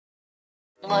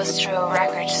Lustro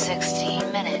Records 60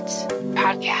 Minutes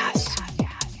Podcast.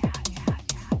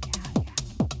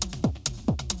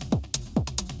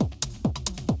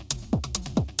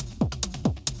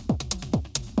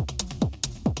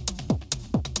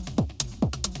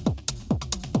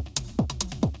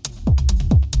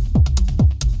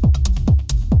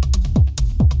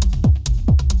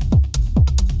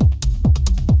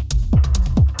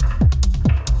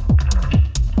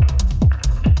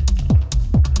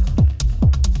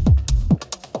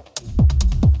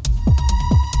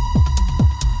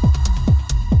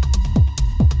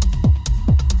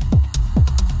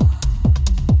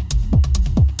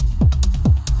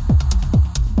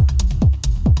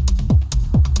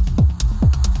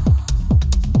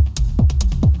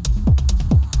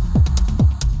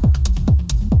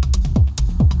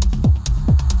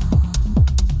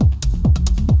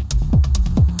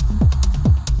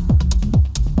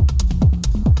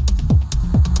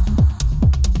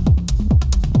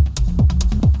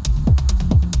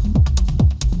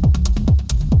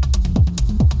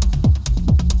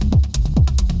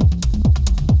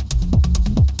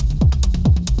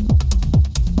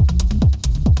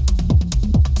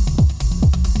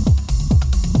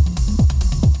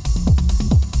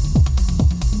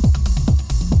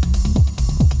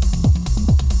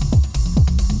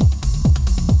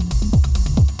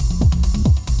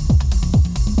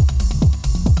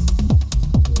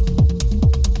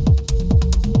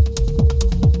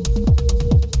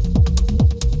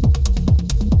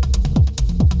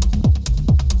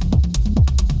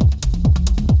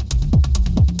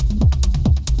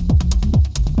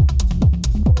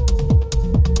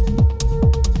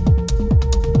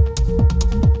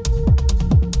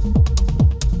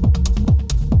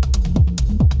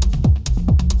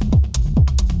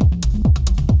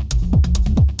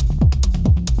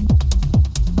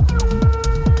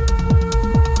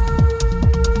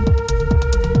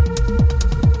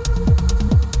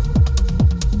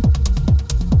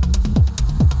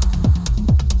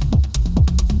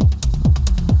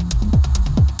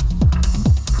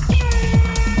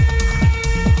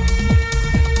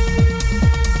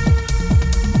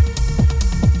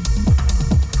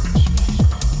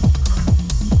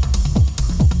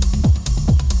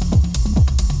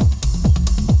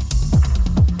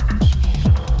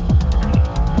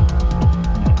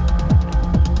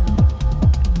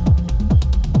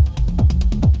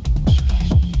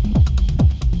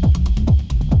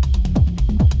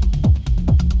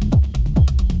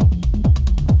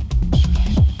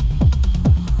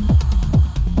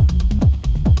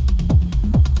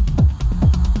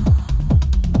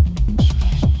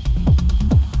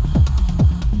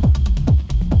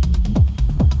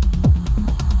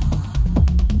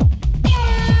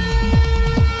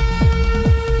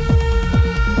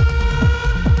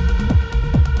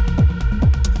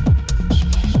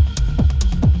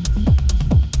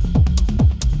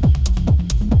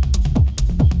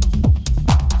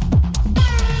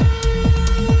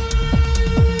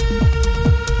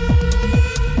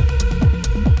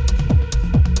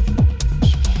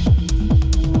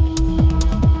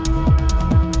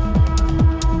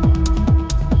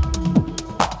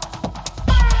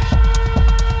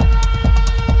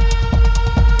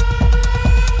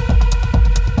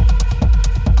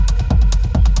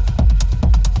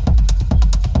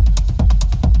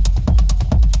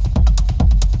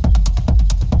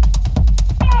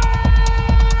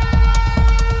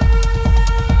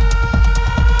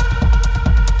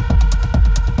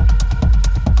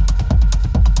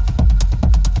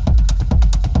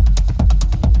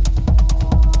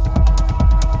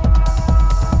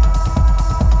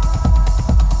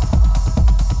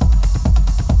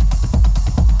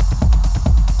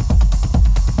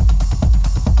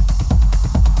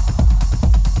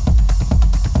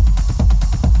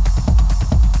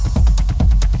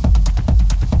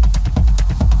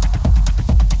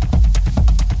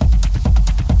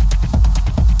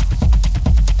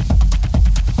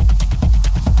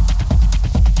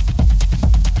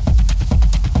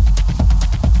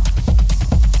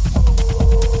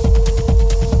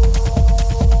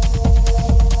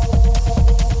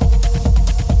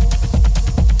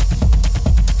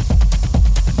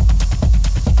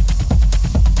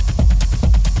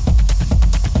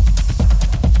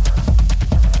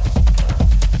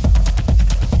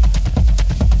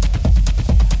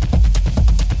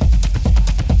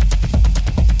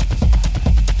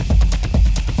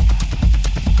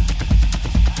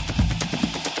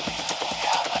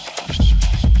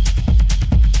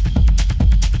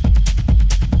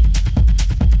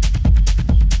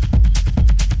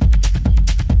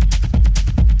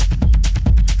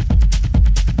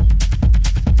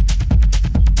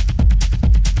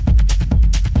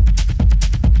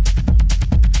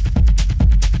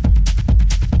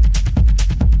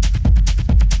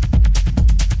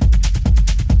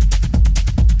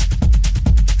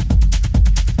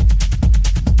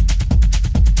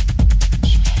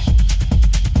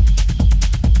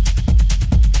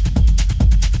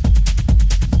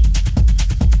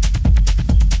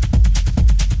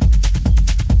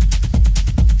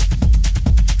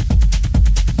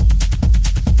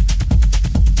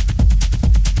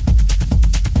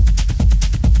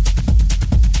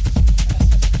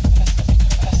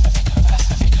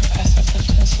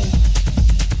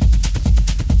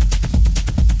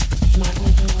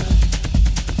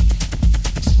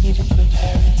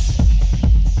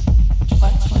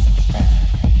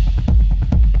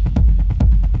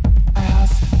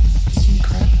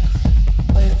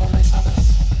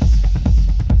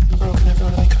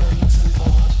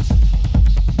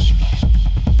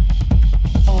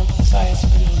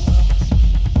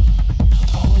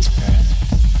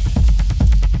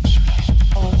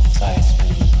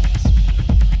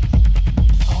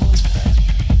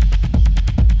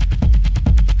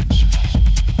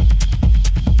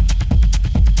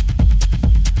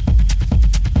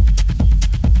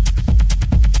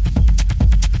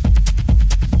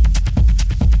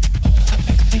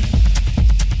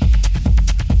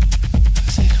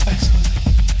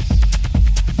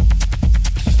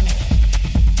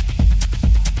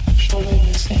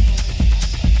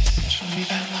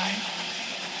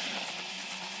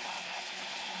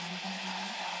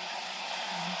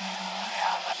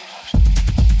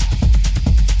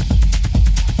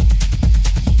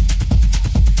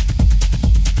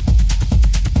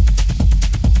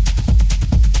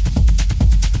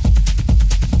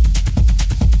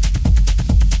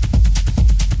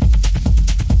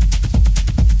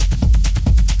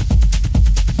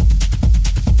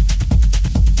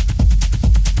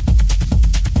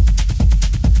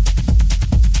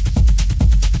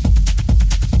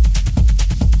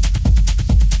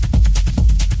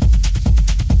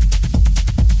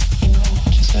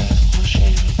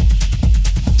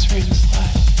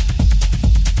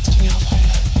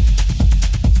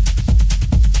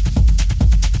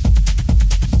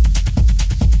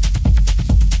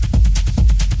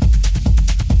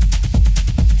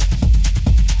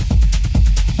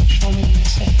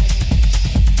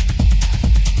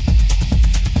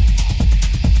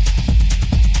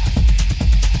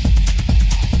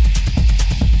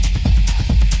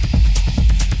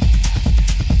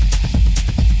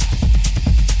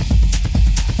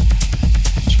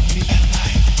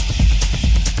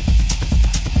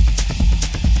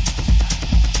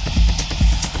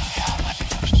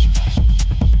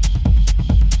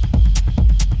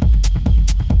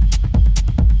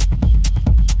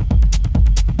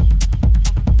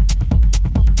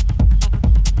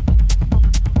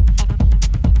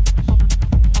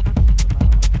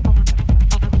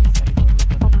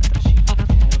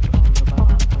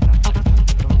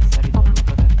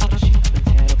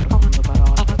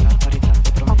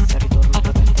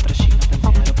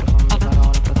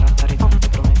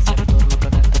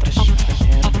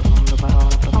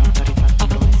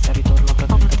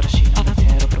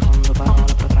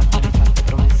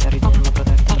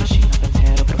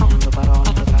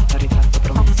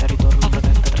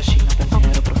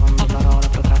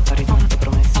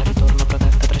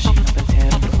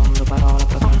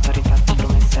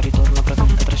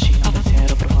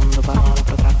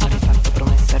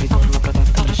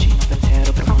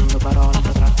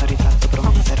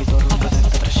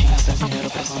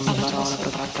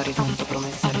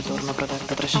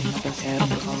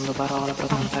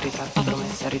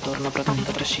 ritorno,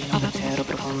 protetta, trascino, pensiero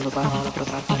profondo, parola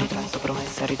protratta, ritratto,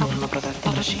 promessa, ritorno, protetta,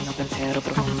 trascino, pensiero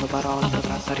profondo, parola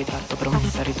protratta, ritratto,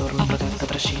 promessa, ritorno, protetta,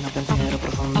 trascino, pensiero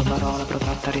profondo, parola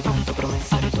protratta, ritratto,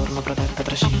 promessa, ritorno, protetta,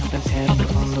 trascino, pensiero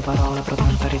profondo, parola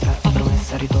protratta, ritratto,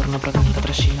 promessa, ritorno, protetta,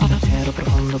 trascino, pensiero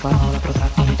profondo, parola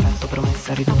protratta, ritratto,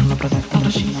 promessa, ritorno, protetta,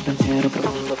 trascino, pensiero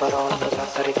profondo, parola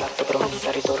protratta, ritratto,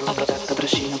 promessa, ritorno, protetta,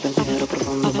 trascino, pensiero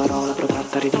profondo, parola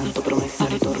protratta, ritratto,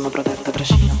 promessa, ritorno, protetta,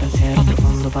 trascino, pensiero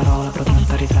profondo, parola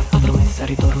protratta, ritratto, promessa,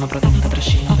 ritorno, protetta,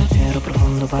 trascino, pensiero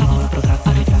profondo, parola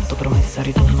protratta, ritratto, promessa,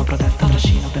 ritorno, protetta,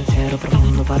 trascino, pensiero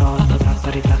profondo, parola protratta,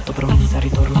 ritratto, promessa,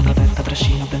 ritorno, protetta,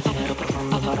 trascino, pensiero profondo,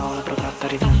 parola protratta, ritratto, promessa, ritorno, protetta, trascino, pensiero profondo, parola protratta,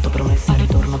 ritratto, promessa,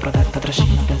 ritorno, protetta,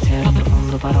 trascino, pensiero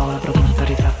profondo, parola protratta,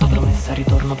 ritratto, promessa,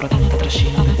 ritorno, protetta,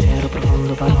 trascino, pensiero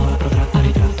profondo, parola protratta, ritratto, promessa,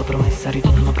 ritorno, protetta, trascino, pensiero profondo, parola protratta, ritratto, promessa,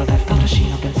 ritorno, protetta,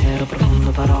 trascino, pensiero profondo,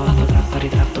 parola protratta,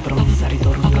 ritratto, promessa,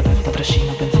 ritorno, protetta,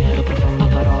 trascino, pensiero profondo,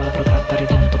 parola protratta,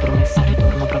 ritratto, promessa,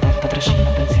 ritorno, protetta,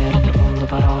 trascino, pensiero profondo,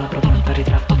 parola protratta,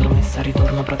 ritratto, promessa,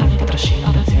 ritorno, protetta, trascino,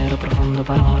 pensiero profondo,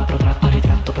 parola protratta,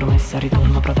 ritratto, promessa,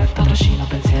 ritorno, protetta, trascino,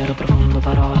 pensiero profondo,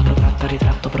 parola protratta,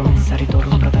 ritratto, promessa,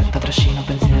 ritorno, protetta, trascino,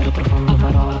 pensiero profondo,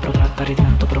 parola protratta,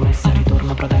 ritratto, promessa,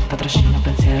 ritorno, protetta, trascino,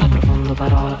 pensiero profondo,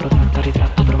 parola protratta, ritratto, promessa, ritorno, protetta, trascino, pensiero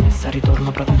profondo, parola protratta, ritratto, promessa,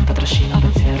 ritorno, protetta, trascino,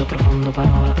 pensiero profondo,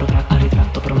 parola protratta,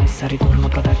 ritratto, promessa,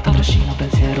 ritorno, protetta, trascino, pensiero profondo, parola protratta, ritratto, promessa, ritorno, protetta, trascino, pensiero profondo, parola protratta, ritratto, promessa, ritorno, protetta, trascino,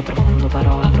 pensiero profondo,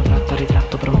 parola protratta,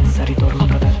 ritratto, promessa, ritorno,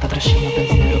 protetta,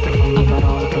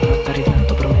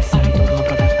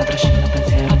 trascino,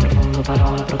 pensiero profondo,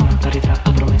 parola protratta,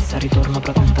 ritratto, promessa, ritorno,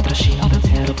 protetta, trascino,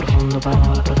 pensiero profondo,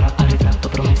 parola protratta, ritratto, promessa, ritorno, protetta, trascino, pensiero profondo, parola protratta, ritratto,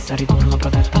 promessa, ritorno,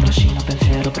 protetta, trascino,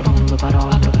 pensiero profondo,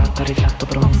 parola protratta, ritratto,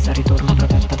 promessa, ritorno, protetta, trascino, pensiero profondo, parola protratta, ritratto, promessa, ritorno,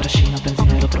 protetta, trascino,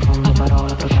 pensiero profondo, parola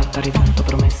protratta, ritratto,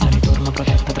 promessa, ritorno, protetta,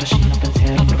 trascino,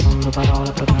 pensiero profondo,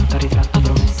 parola protratta, ritratto,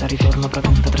 promessa, ritorno,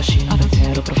 protetta, trascino,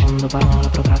 pensiero profondo, parola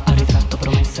protratta, ritratto,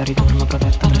 promessa, ritorno, protetta, trascino, pensiero profondo, parola protratta, ritratto, promessa, ritorno,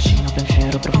 protetta, trascino,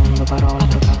 pensiero profondo, parola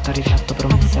protratta, ritratto,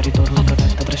 promessa, ritorno, protetta,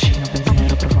 trascino, pensiero profondo, parola protratta, ritratto, promessa, ritorno, protetta, trascino, pensiero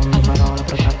profondo, parola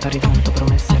protratta, ritratto,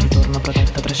 promessa, ritorno,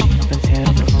 protetta, trascino, pensiero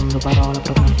profondo, parola protratta,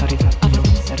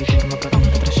 ritratto, promessa, ritorno,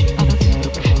 protetta, trascino,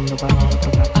 pensiero profondo, parola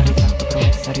protratta, ritratto,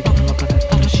 promessa, ritorno,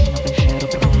 protetta, trascino, pensiero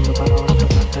profondo, parola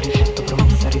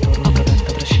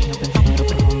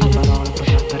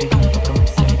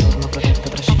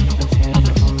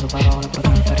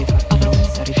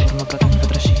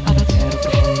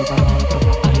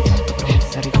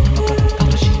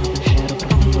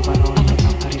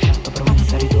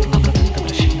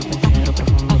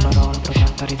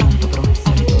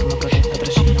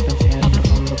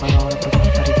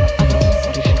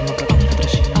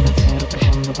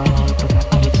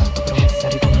protratta, ritratto, promessa,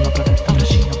 ritorno, protetta,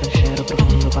 trascino, pensiero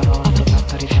profondo, parola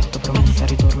protratta, ritratto, promessa,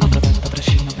 ritorno, protetta, trascino, pensiero profondo, parola protratta, ritratto, promessa, ritorno, protetta,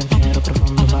 trascino, pensiero profondo,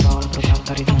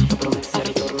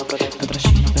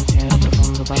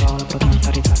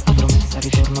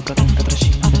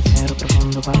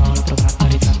 parola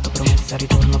protratta, ritratto, promessa,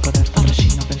 ritorno, protetta,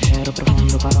 trascino, pensiero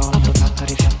profondo, parola protratta, ritratto, promessa, ritorno, protetta, trascino, pensiero profondo, parola protratta,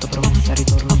 ritratto, promessa,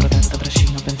 ritorno, protetta,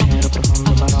 trascino, pensiero profondo,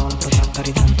 parola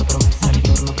protratta, ritratto, promessa,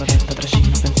 ritorno, protetta, trascino,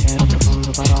 pensiero profondo,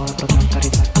 parola protratta,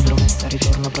 ritratto, promessa, ritorno,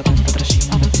 protetta, trascino,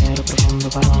 pensiero profondo,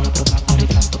 parola protratta, ritratto, promessa, ritorno,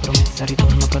 protetta, trascino, pensiero profondo, parola protratta, ritratto, promessa,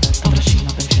 ritorno, protetta,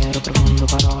 trascino, pensiero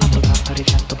profondo, parola protratta, ritratto, promessa, ritorno, protetta, trascino, pensiero profondo, parola protratta,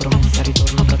 ritratto, promessa,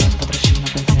 ritorno, protetta,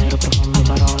 trascino, pensiero profondo,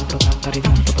 parola protratta,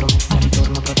 ritratto, promessa,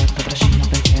 ritorno, protetta, trascino,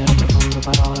 pensiero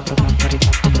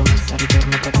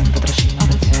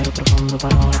profondo,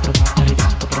 parola protratta,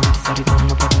 ritratto, promessa,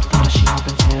 ritorno, protetta,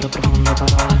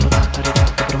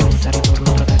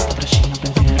 trascino,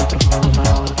 pensiero profondo,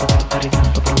 parola protratta,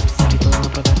 ritratto, promessa, ritorno,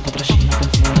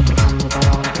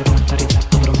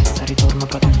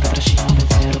 protetta, trascino,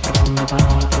 pensiero profondo,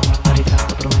 parola protratta,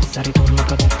 ritratto, promessa, ritorno,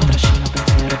 protetta, trascino,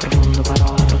 pensiero profondo,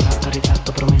 parola protratta,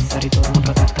 ritratto, promessa, ritorno,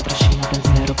 protetta, trascino,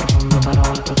 pensiero profondo,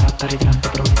 parola protratta, ritratto,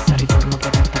 promessa, ritorno,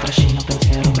 protetta, trascino,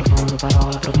 pensiero profondo,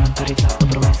 parola protratta, ritratto,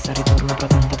 promessa, ritorno,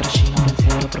 protetta, trascino,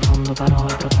 pensiero profondo,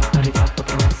 parola protratta, ritratto,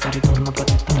 promessa, ritorno,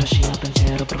 protetta, trascino,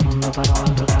 pensiero profondo,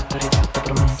 parola protratta, ritratto,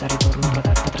 promessa, ritorno,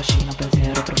 protetta, trascino,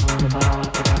 pensiero profondo, parola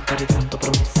protratta, ritratto,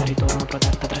 promessa, ritorno,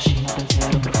 protetta, trascino,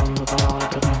 pensiero profondo, parola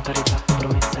protratta, ritratto,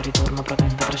 promessa, ritorno,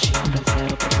 protetta, trascino,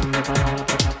 pensiero profondo, parola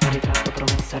protratta, ritratto,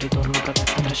 promessa, ritorno,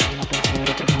 protetta, trascino,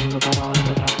 pensiero profondo, parola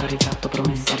protratta, ritratto,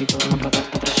 promessa, ritorno,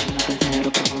 protetta, trascino, pensiero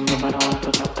profondo, parola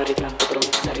protratta, ritratto,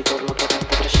 promessa, ritorno, protetta,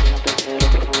 trascino, pensiero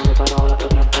profondo, parola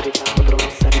protratta, ritratto,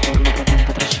 promessa, ritorno,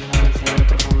 protetta, trascino, pensiero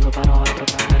profondo, parola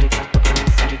protratta, ritratto,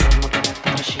 promessa, ritorno, protetta,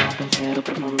 trascino, pensiero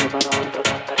profondo, parola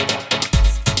protratta, ritratto.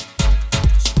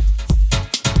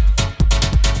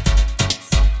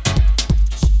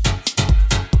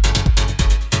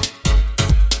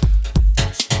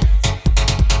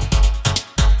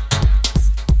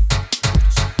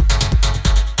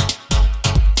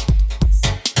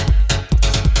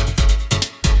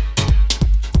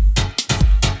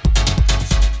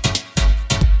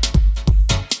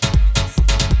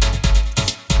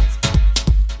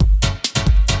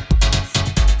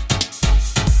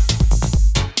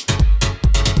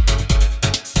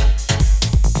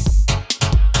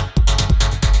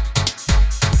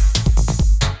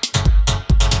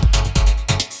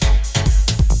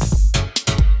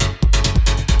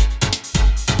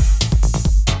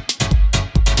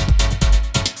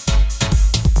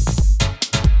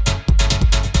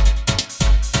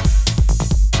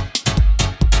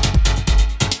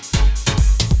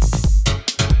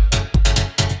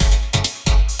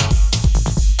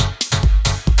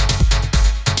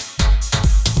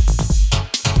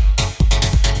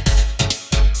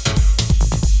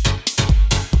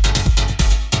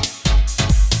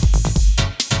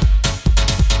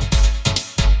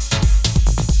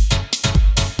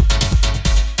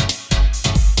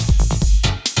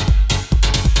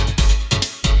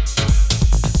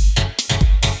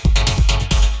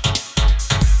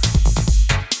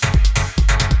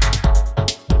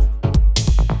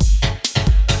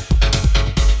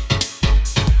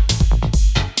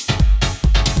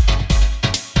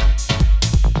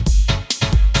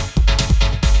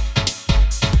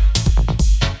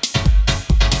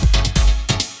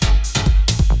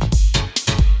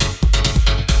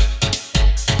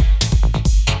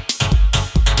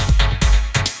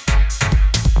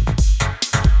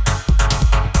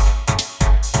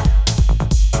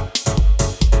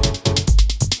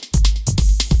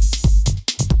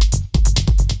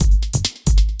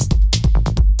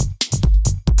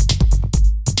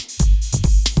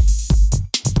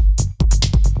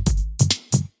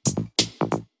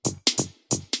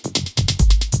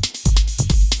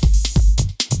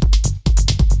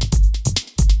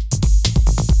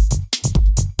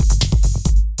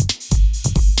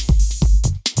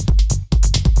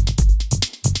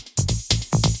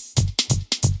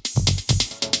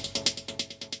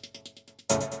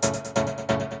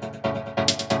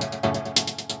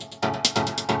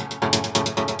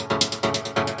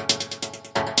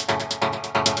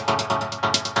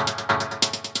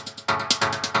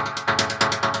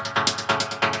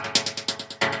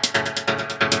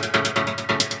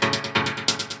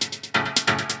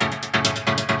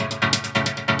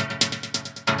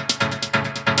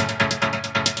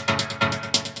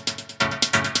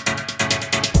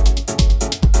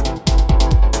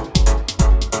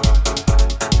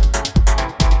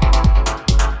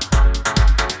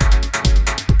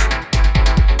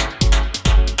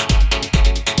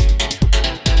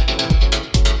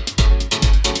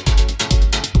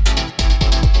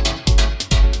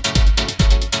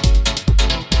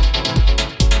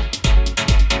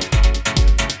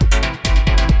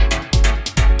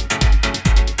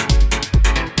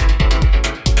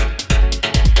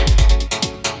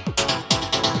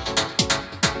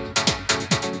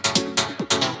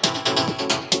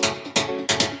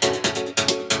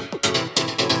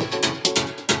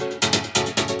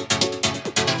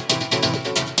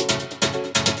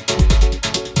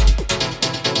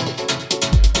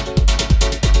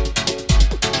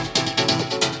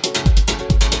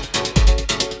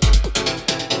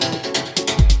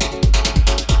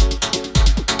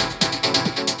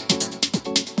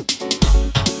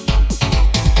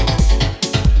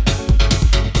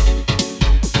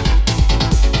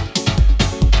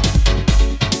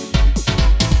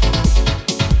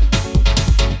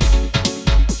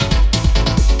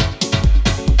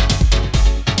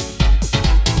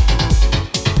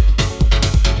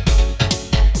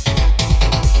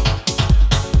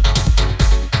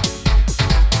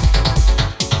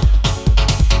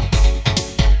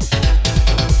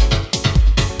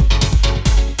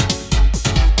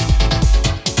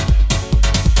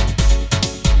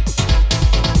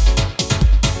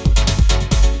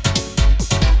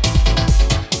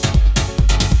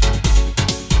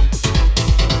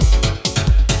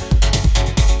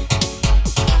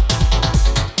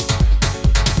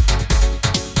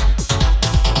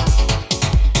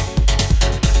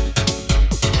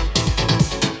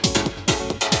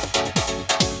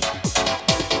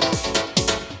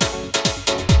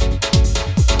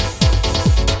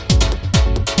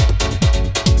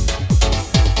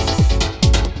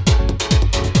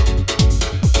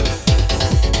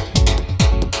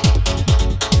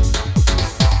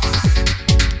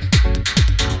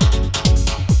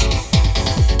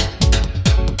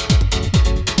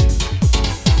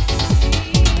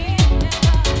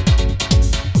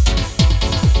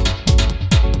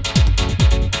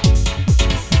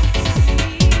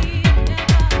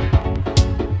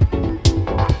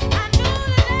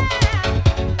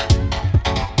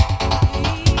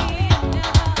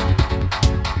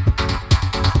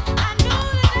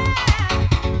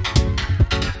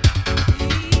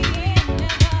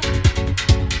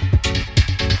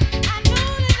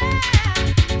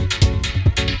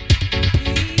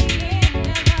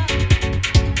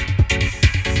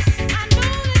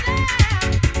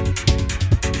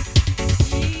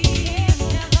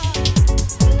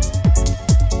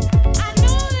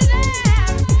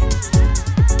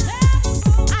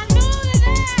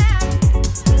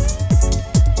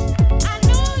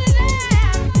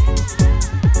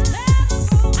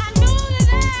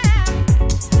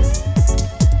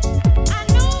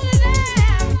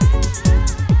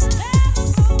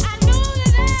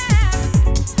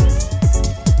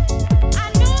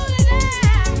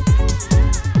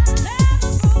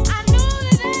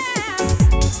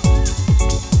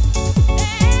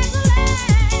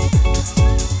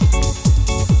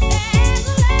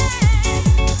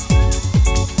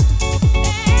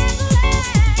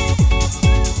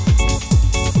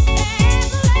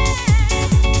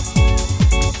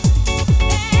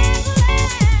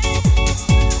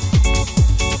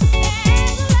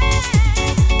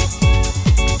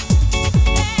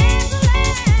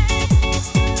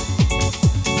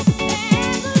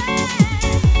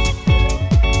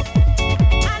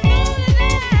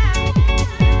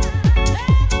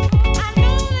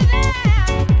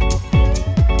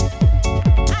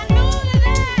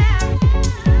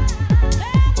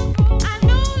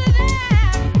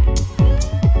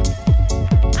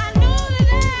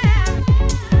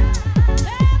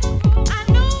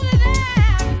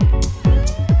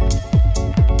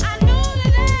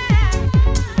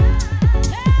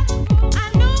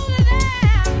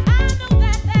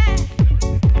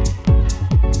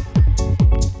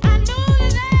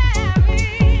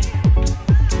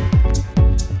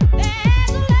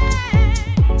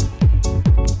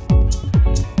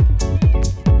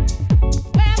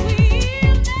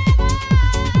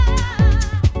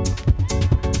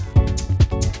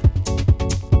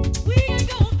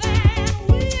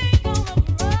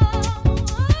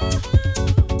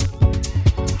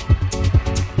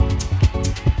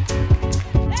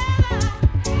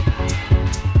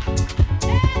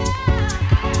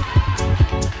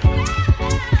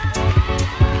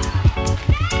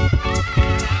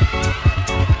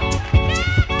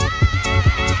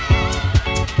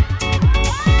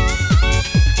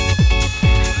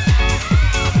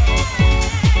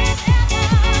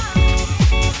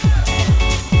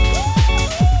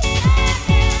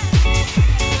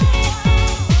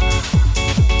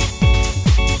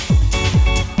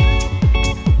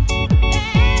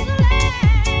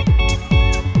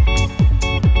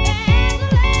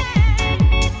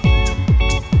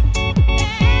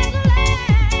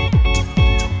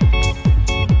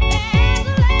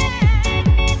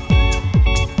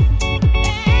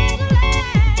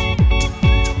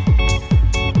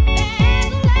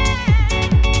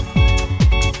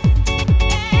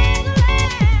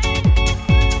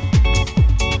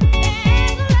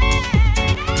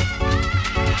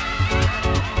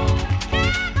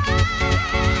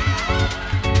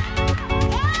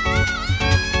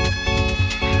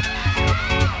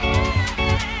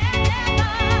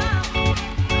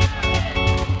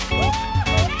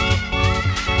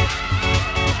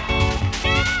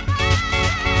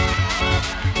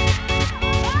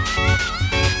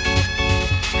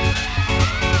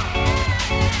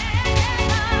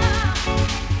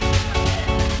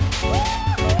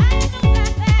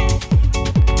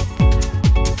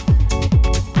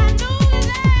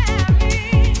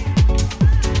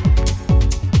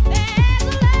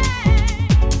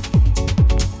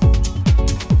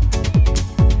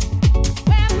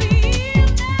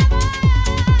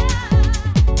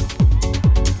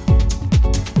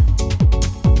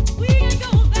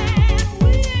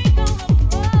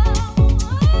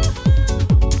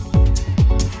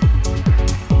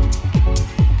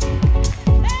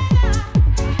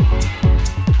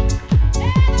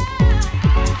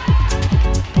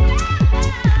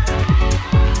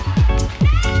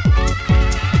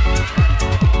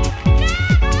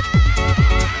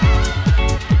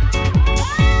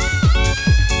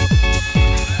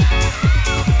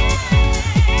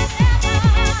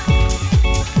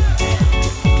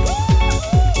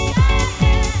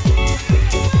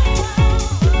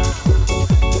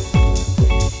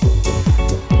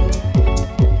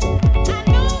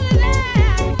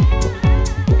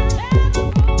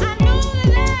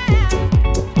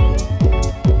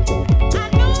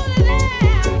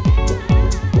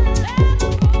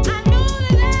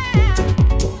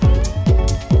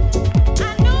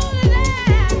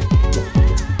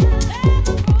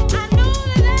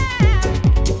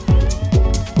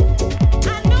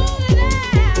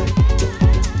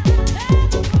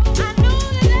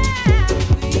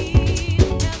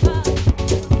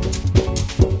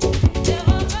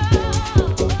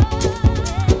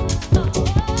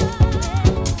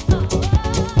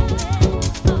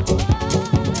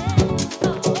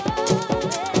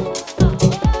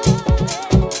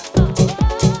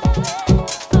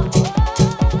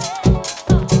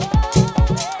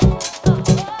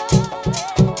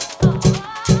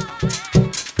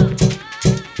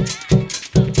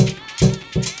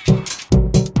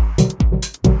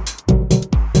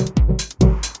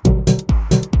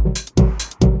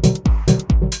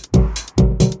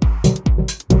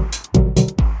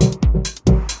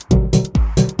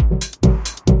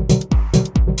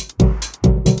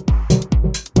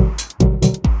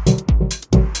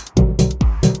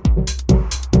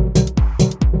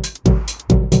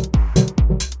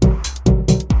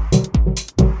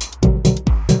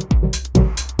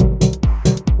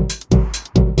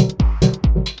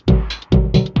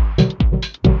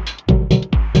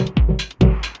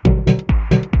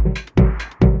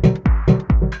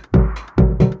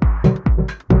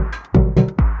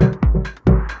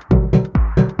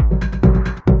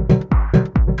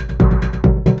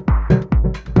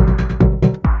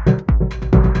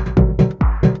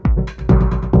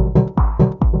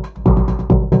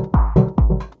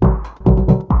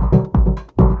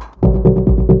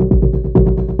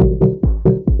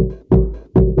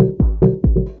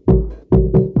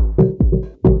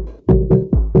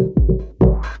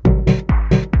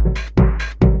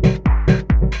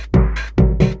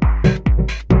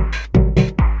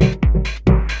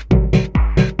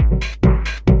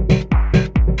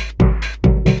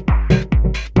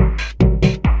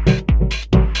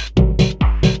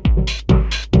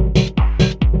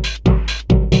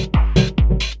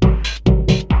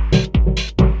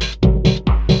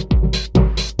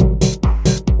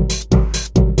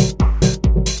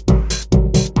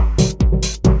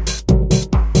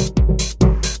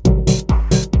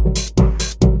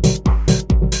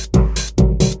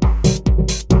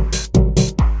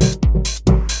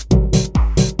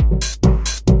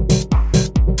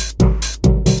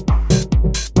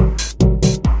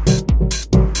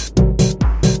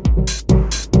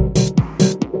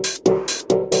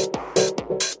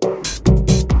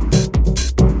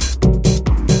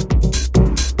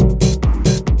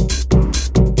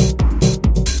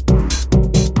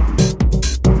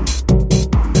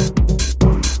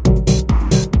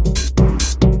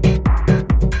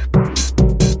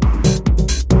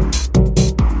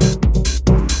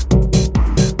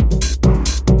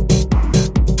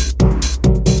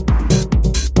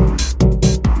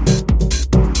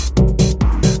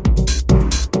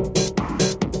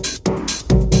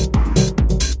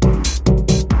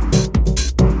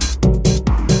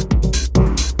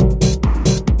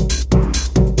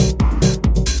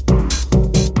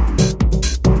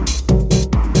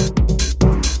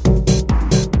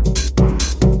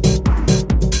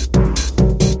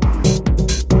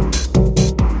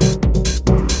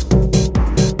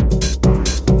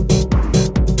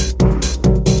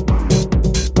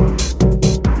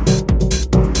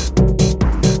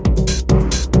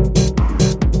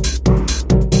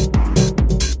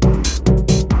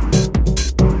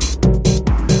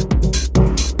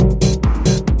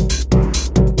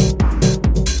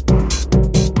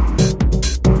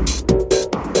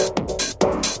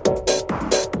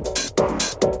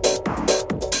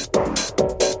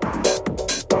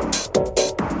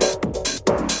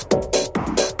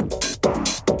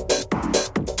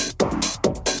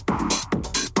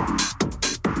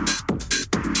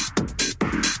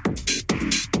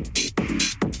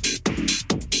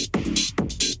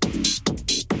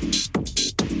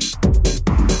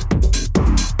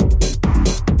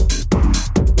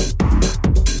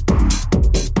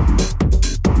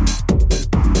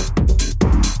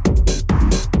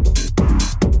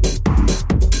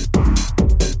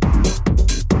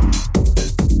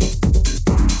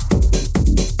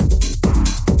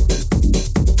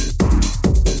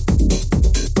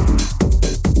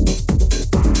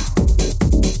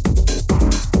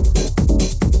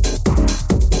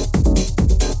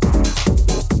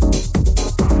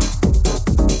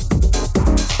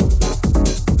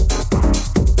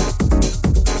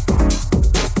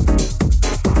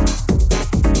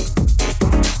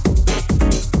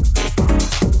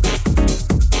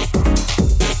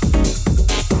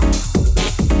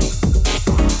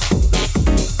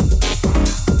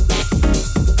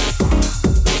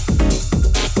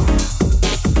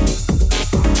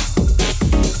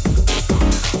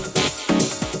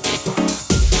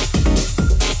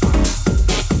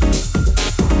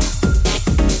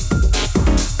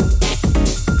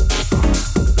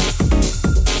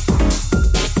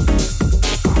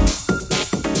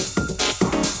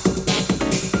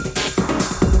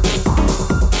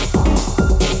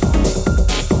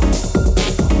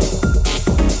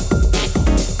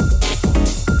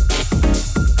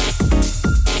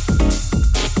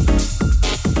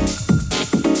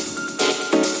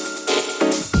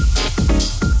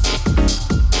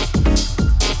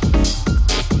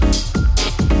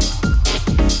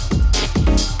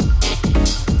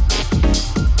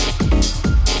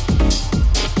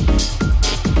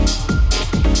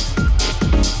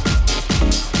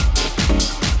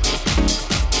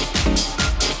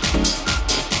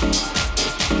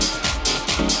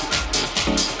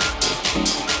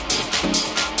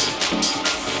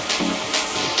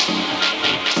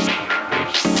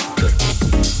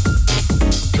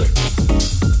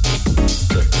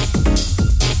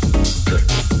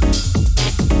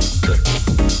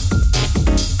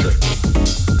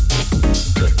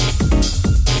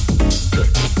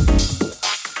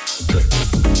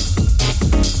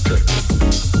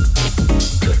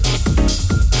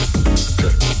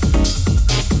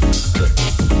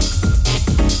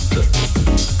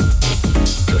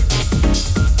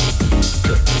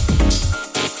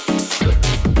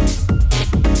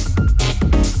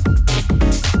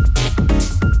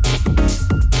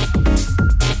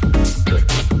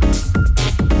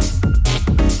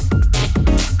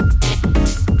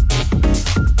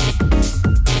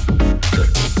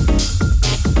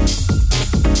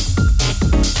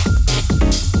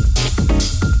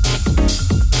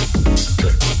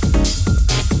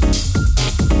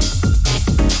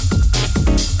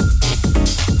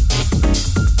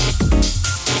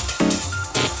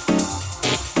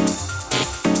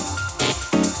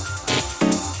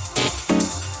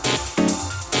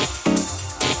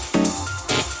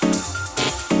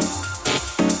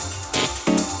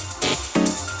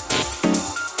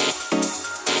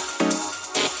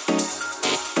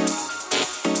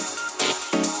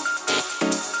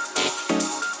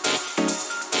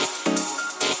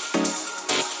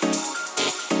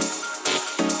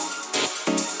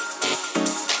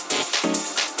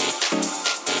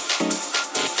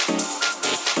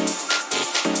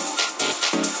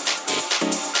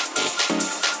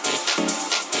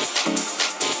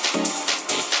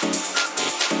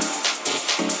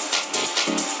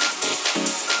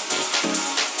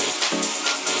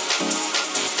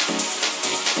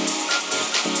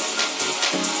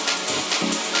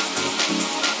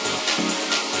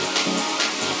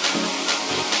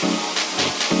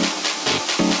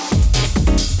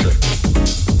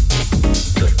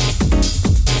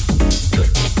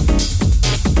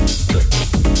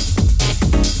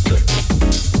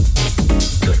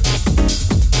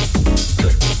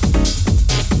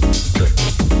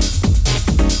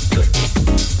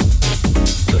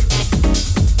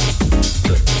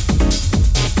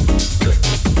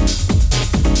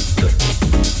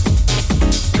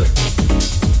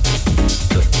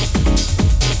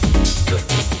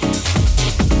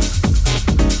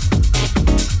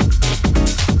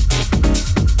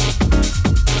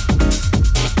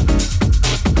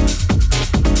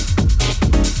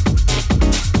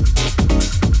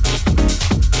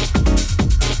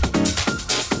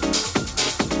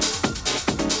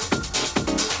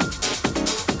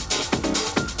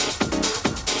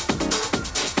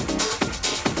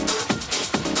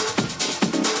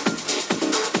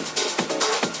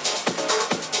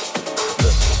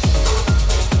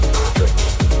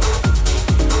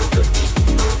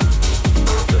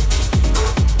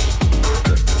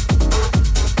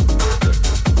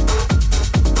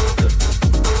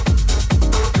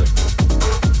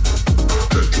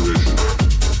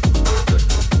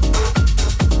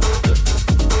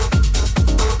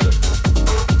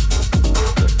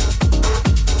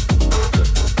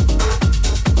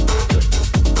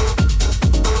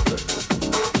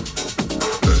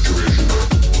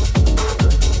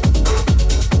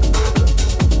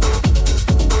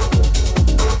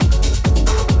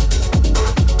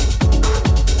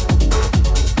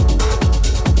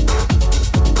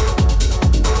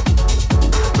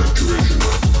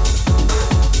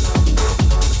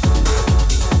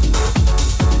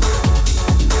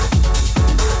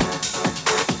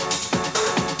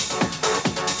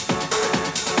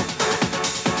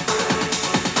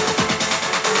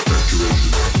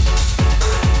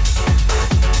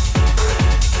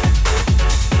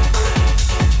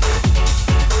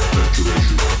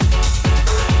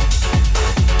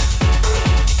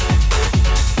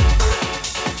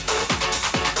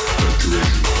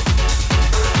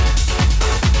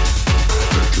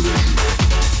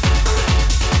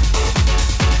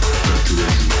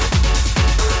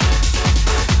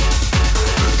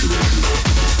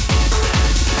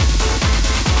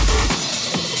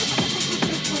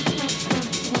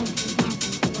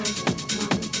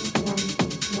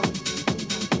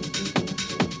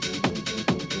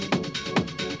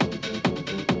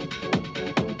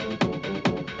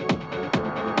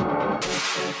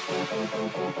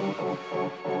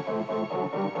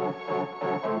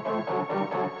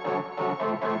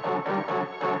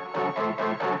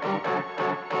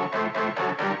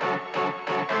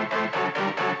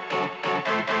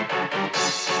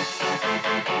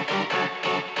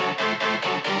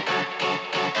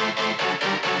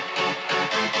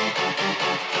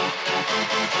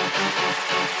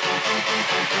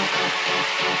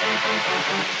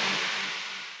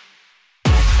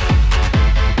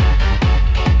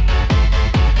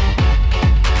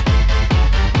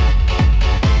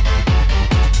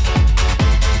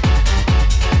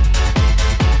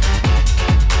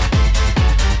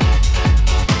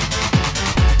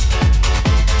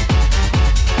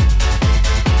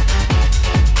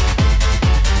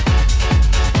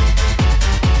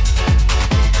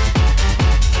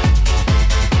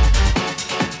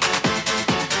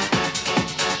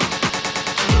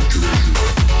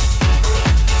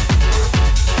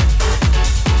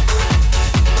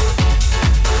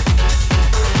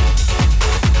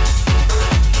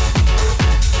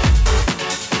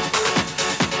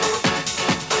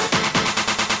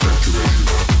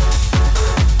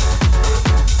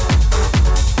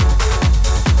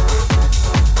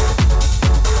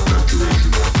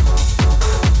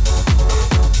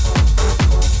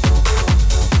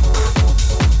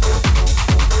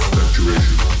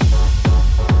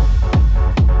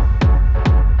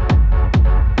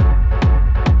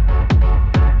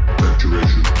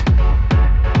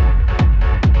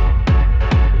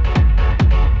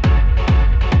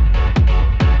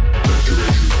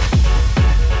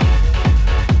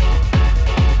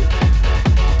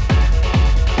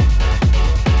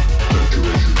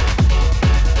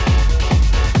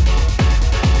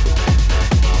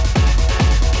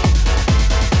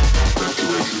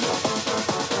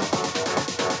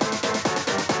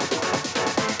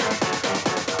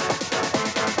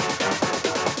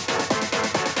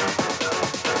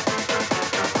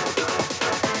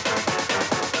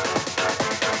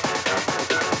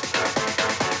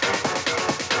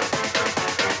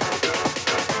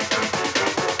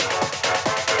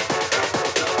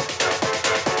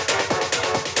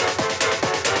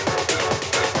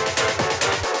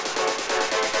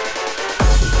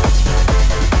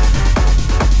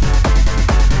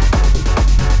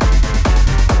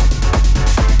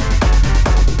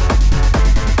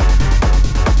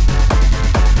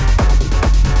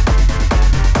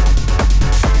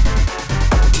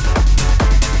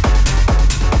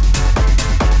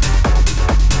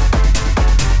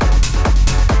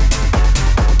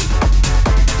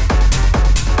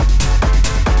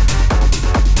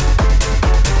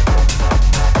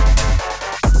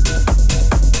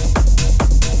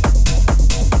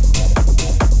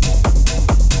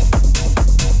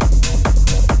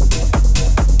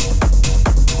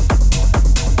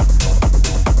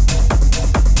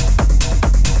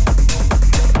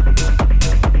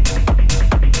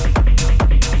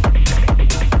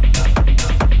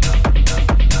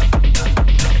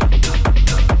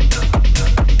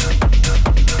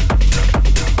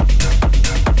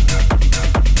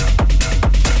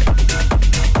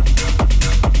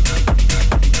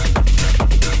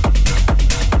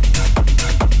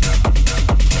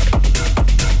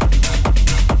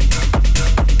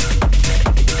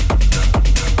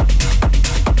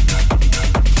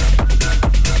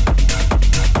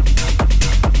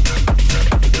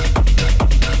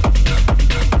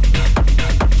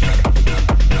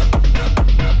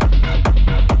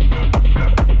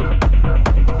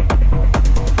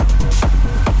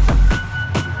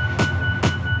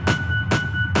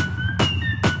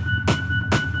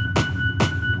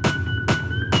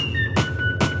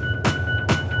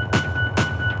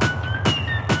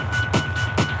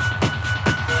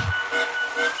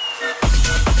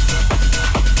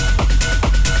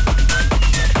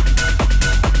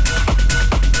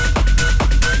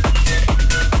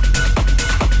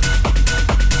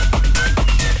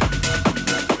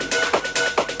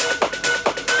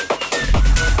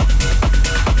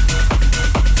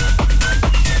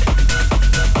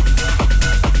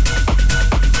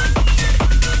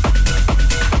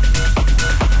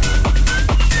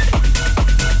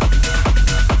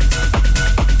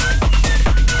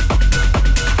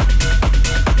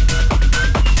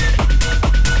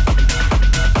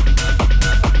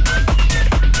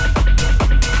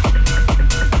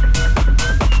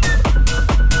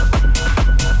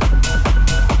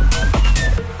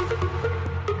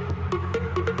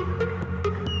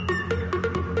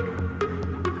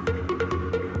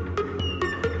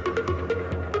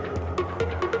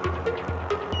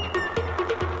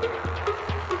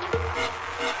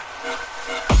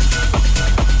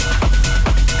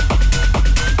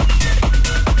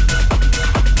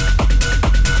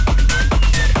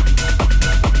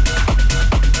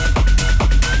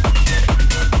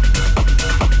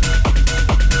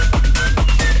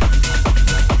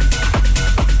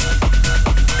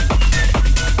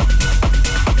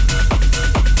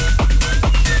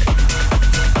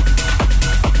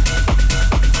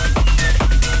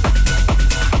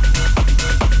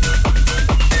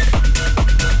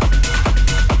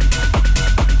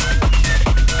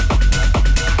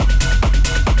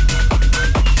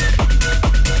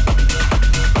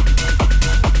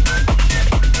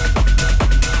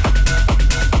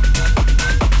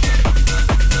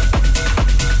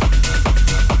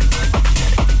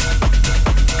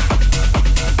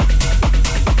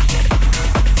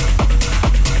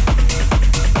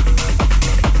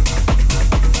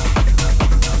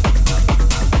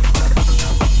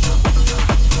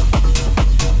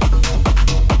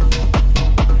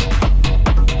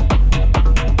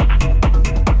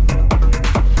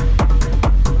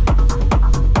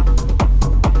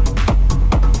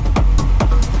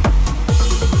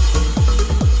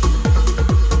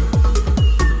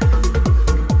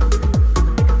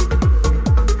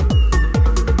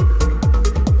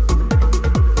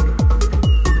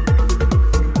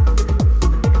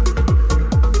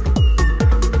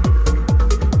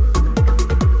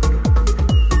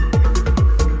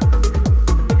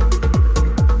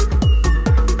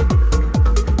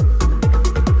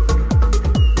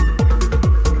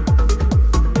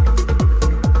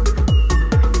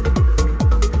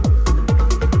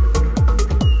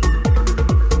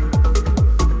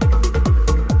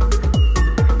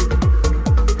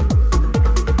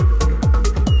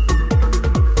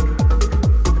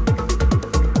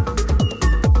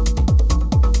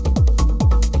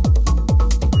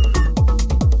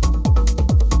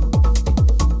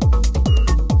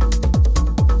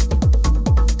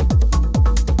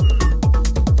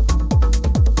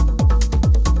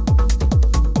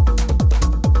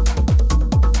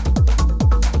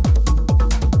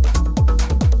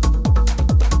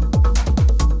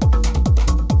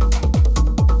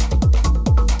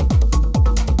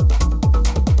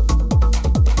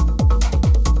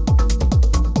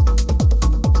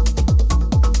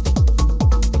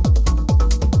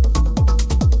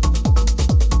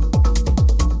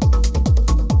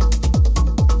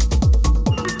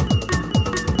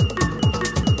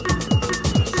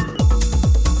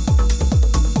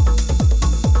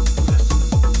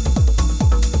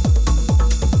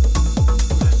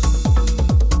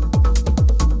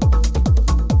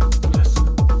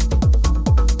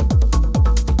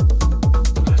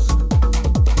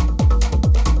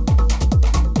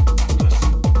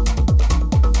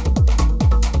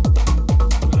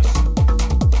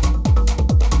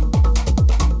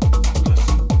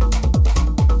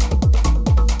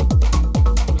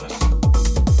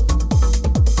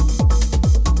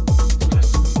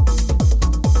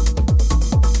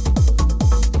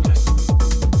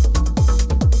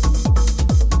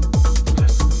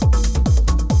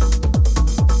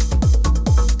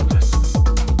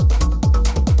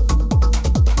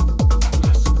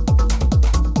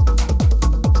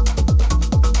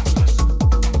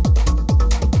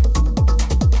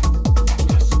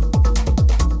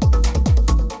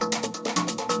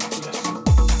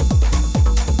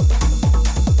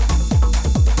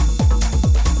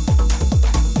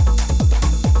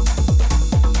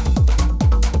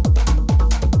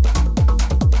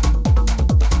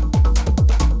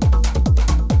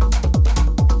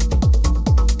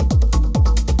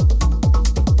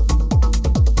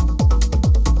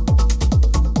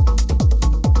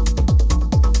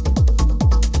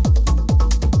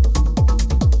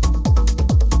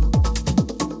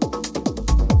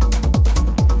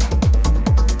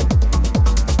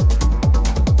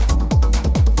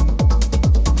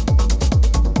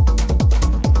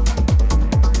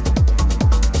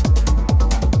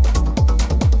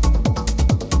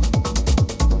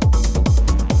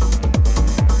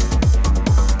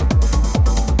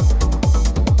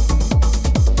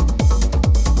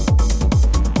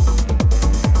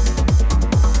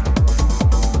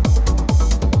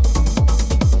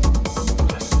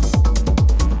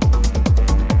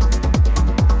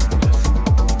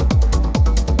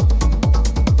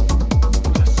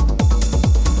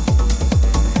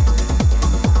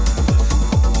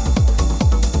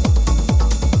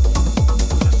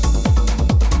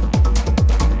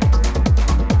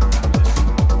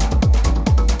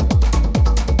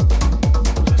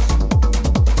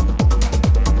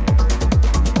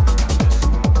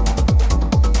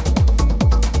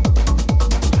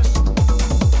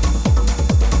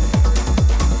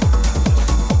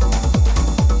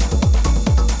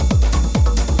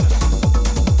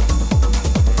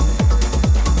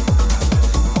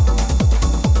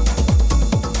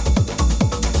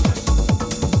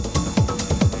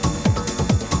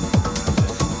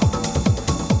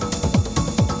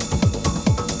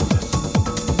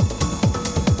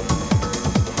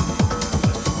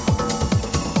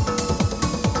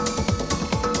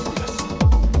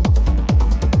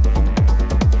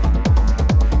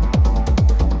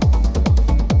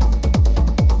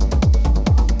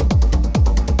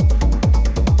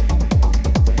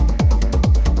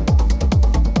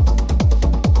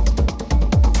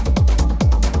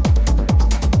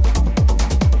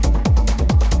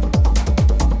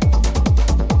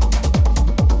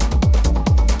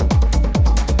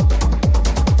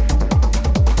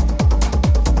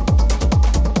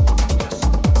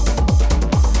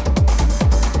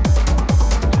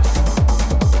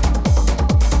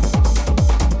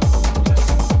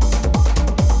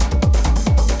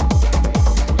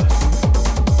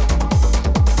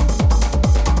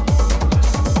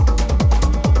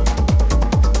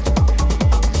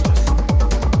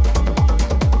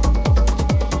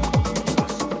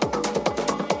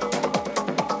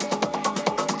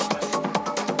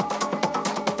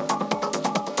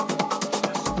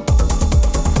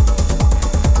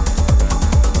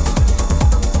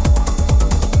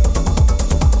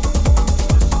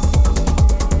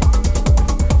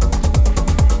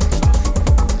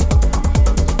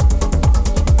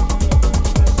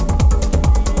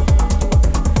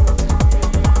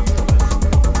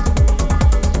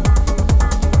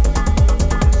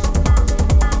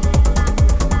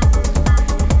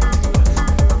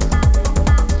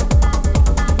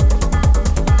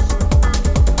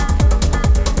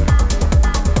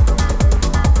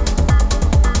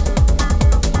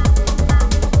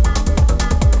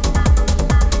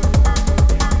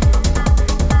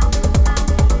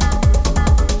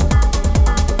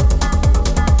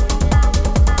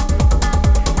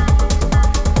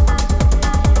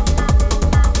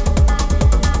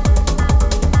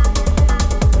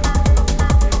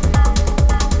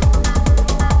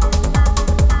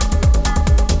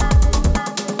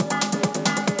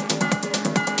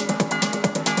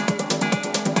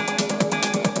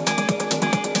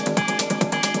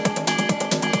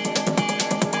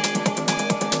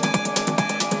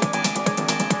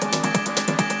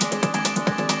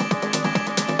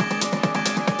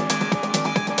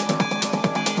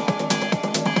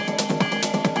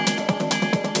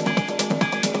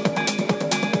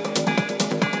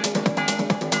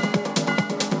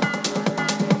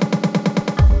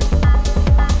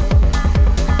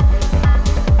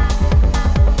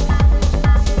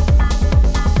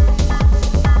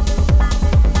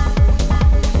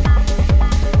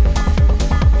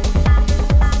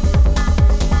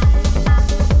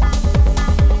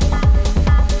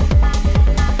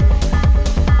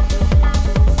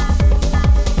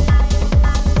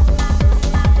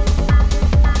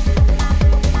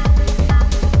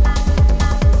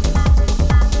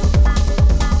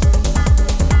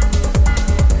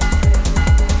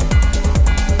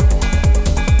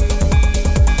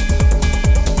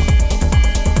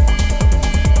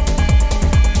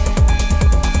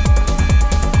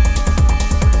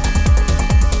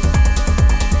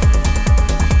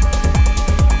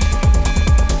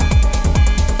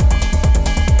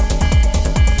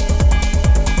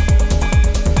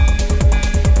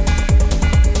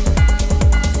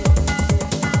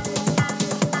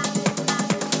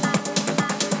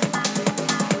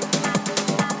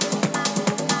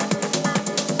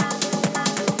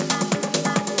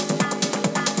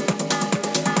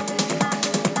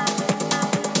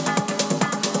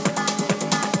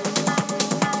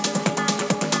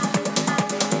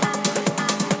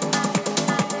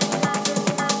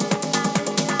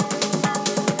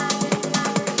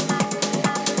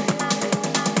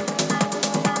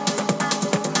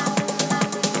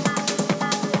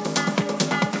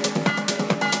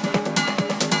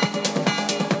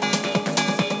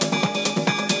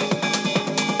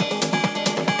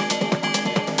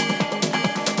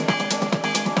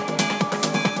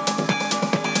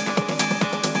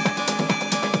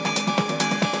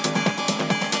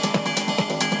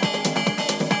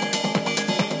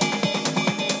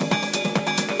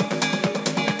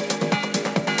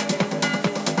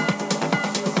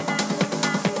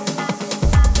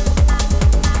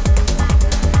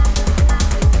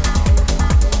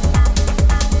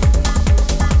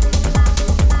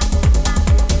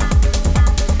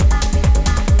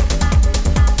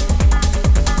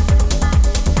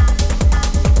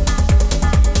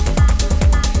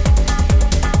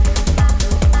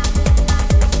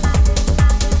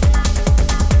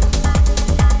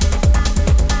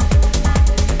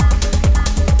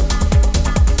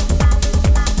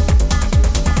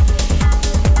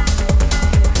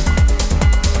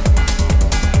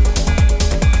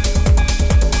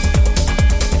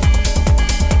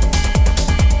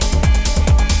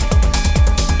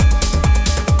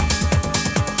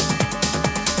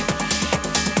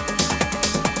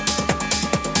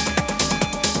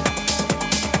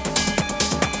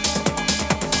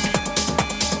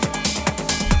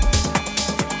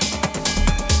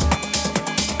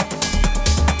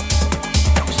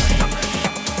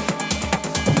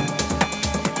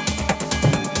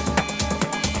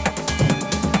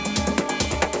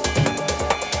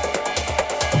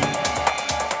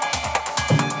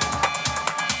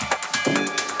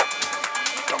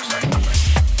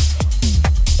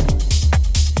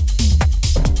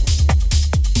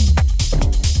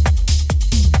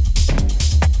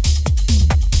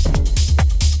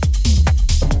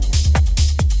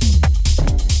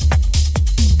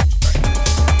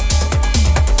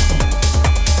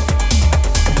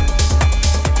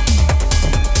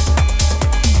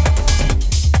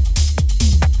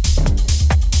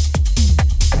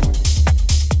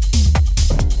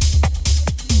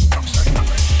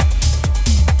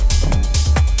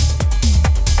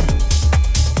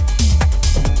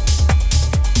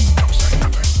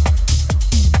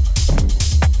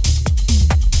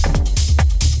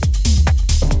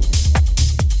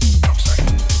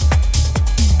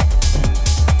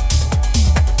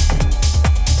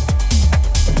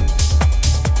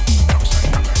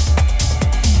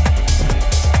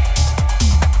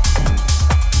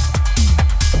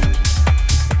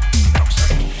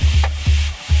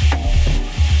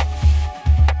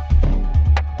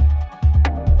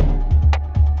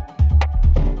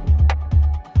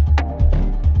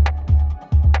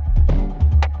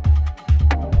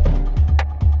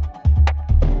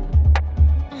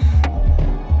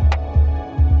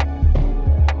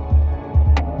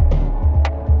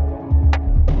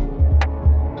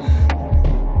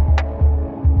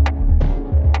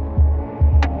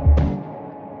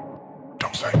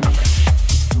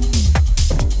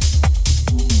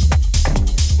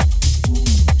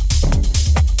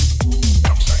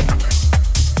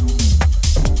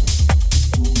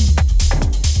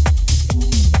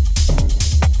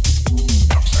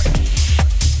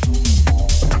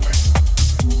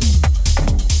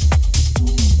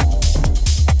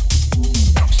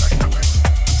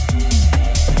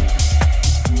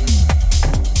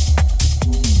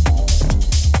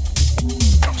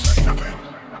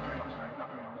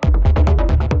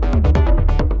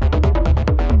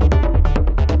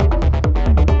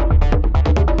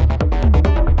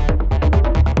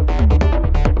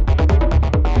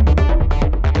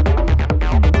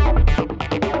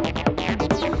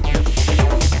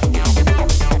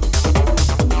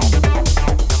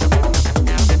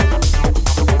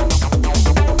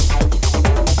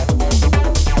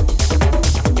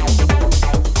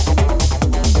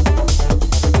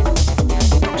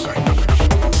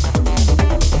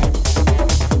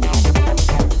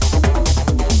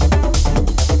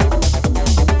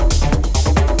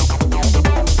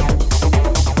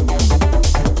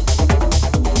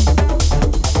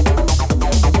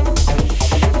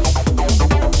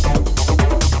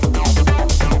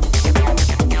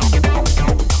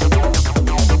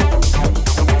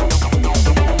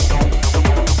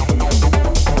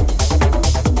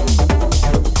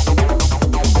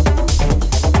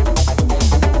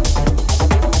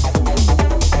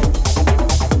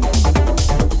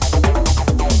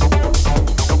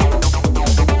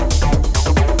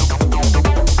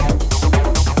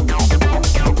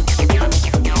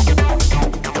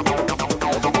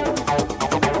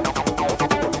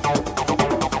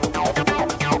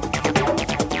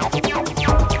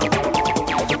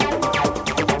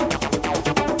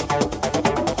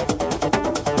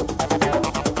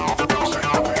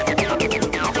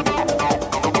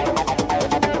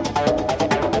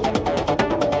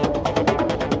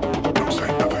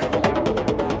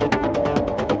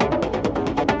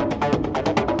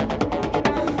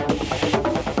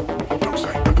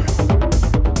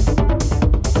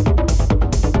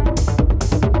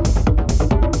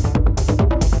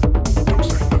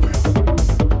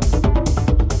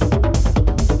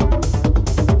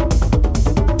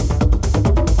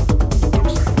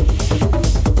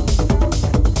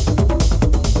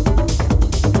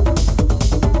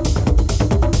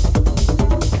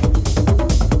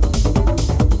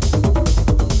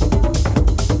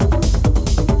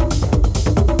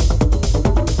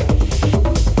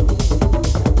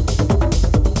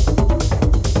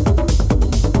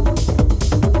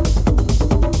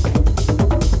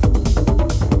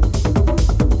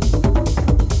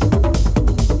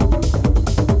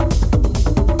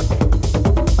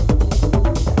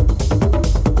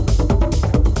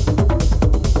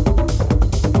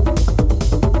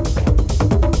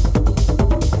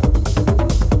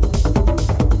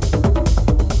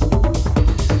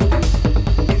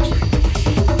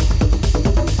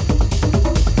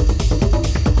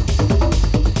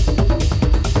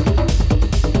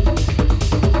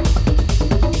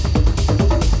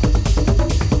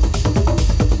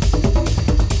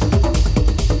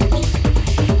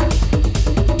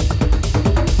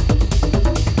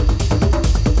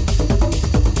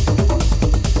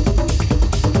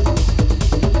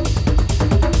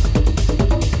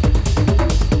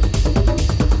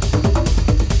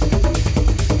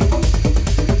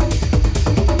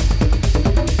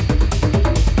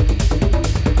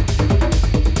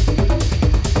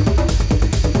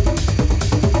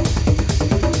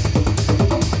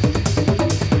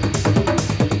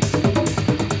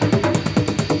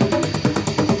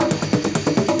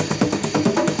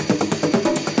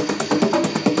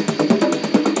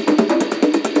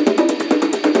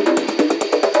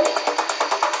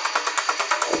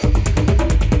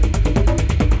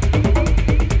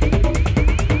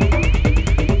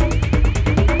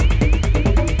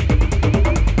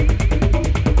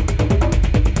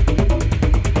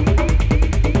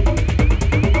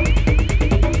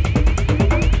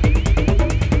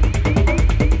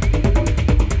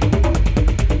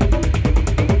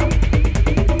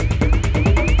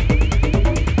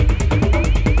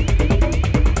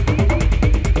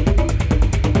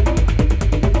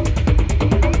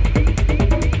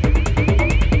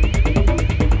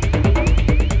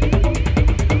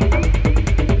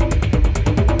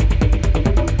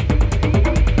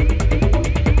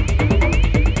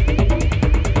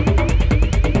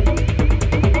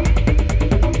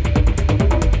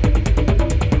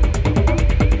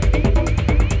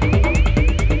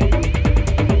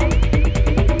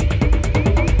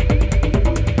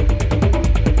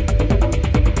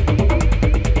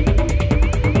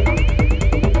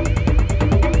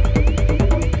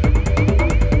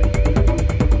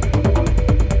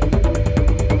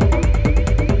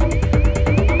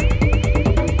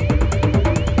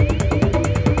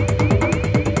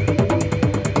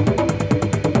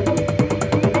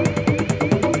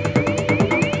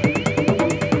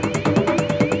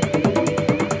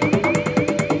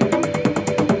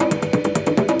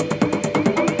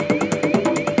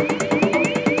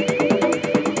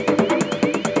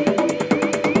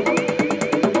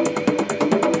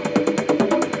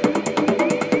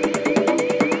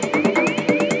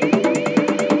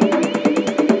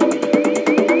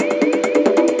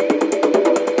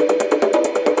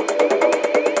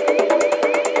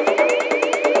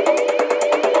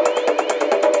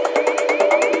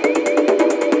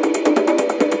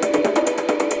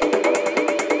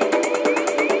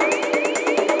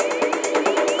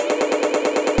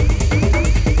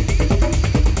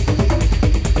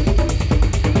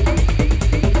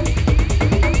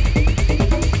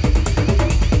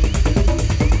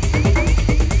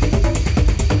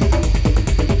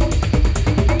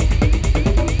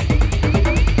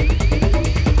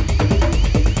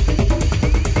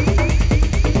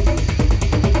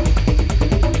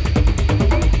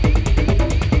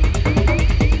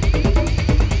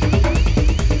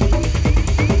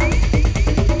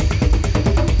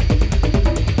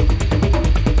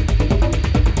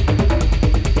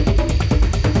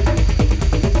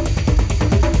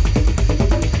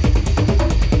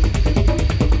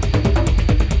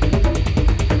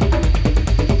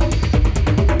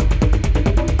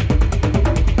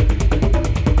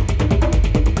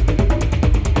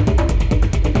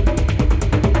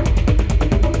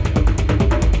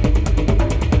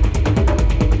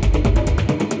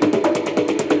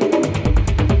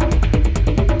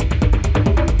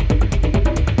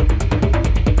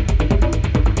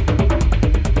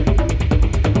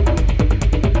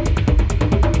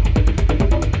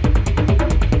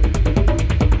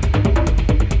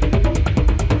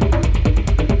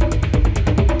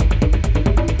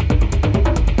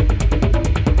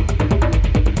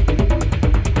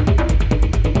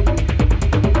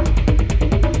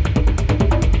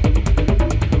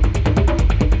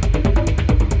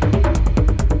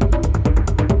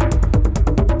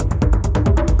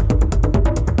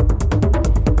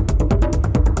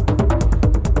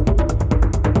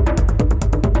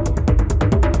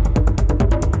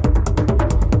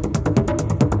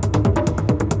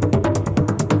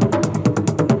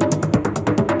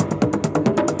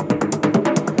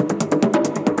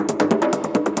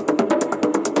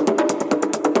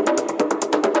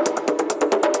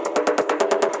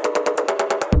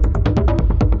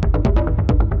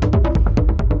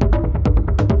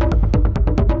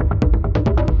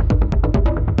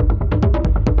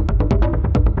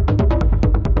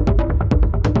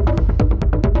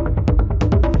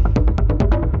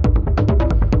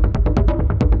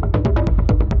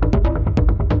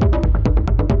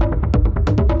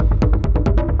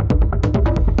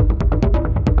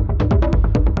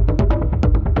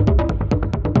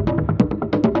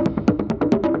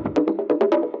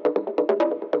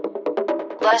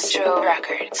 Bustro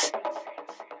Records.